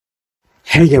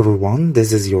Hey everyone,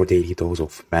 this is your daily dose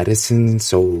of medicine.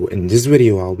 So in this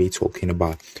video, I'll be talking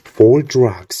about 4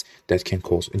 drugs that can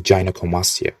cause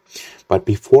gynecomastia. But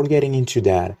before getting into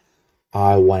that,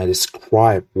 I want to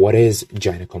describe what is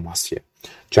gynecomastia.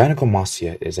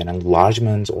 Gynecomastia is an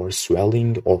enlargement or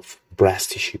swelling of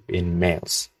breast tissue in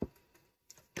males.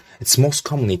 It's most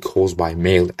commonly caused by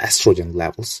male estrogen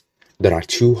levels that are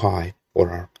too high or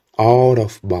are out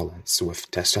of balance with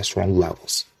testosterone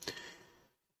levels.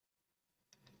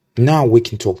 Now we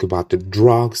can talk about the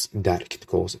drugs that can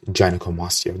cause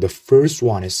gynecomastia. The first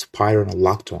one is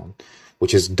spironolactone,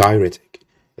 which is diuretic.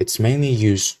 It's mainly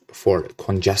used for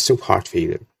congestive heart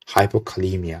failure,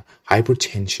 hypokalemia,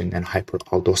 hypertension, and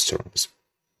hyperaldosteronism.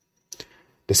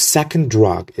 The second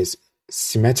drug is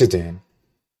Methadone,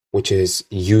 which is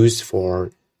used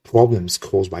for problems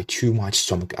caused by too much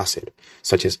stomach acid,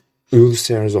 such as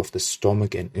ulcers of the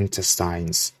stomach and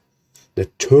intestines. The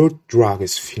third drug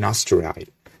is Finasteride.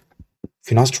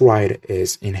 Finasteride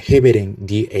is inhibiting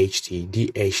DHT.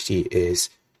 DHT is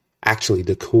actually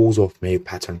the cause of male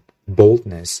pattern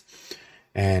baldness,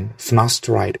 and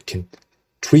finasteride can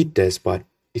treat this, but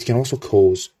it can also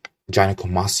cause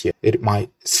gynecomastia. It might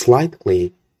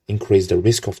slightly increase the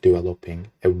risk of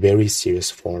developing a very serious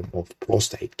form of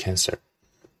prostate cancer.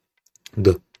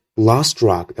 The last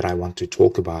drug that I want to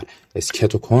talk about is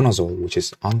Ketoconazole, which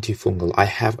is antifungal. I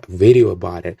have a video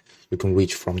about it. You can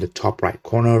reach from the top right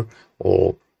corner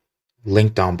or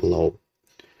link down below.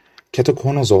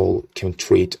 Ketoconazole can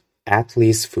treat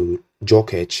athlete's foot,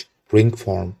 jockey,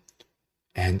 ringworm,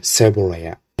 and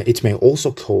seborrhea. It may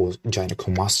also cause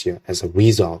gynecomastia as a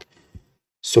result.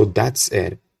 So that's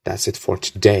it. That's it for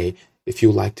today. If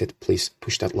you liked it, please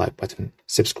push that like button,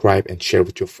 subscribe, and share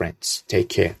with your friends. Take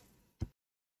care.